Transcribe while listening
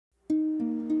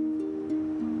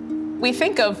We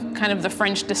think of kind of the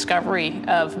French discovery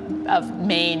of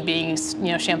Maine being,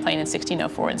 Champlain in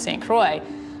 1604 in St. Croix,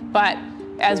 but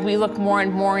as we look more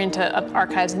and more into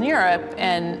archives in Europe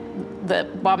and the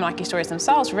Wabanaki stories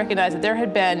themselves, we recognize that there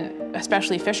had been,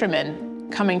 especially fishermen,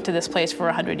 coming to this place for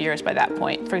 100 years by that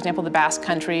point. For example, the Basque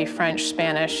Country, French,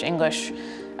 Spanish, English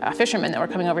fishermen that were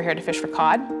coming over here to fish for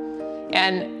cod.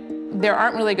 And there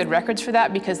aren't really good records for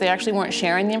that because they actually weren't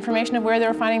sharing the information of where they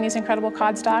were finding these incredible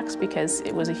cod stocks because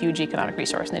it was a huge economic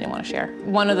resource and they didn't want to share.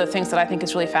 One of the things that I think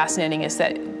is really fascinating is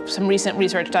that some recent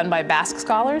research done by Basque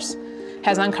scholars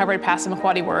has uncovered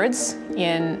Passamaquoddy words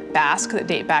in Basque that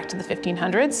date back to the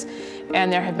 1500s.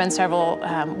 And there have been several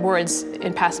words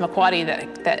in Passamaquoddy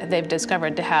that they've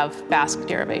discovered to have Basque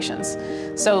derivations.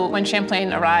 So when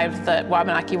Champlain arrived, the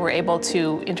Wabanaki were able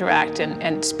to interact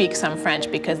and speak some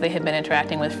French because they had been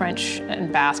interacting with French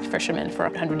and Basque fishermen for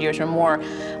 100 years or more.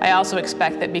 I also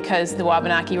expect that because the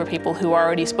Wabanaki were people who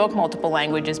already spoke multiple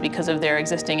languages because of their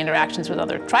existing interactions with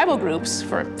other tribal groups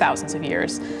for thousands of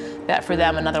years, that for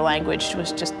them another language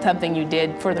was just something you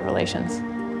did for the relations.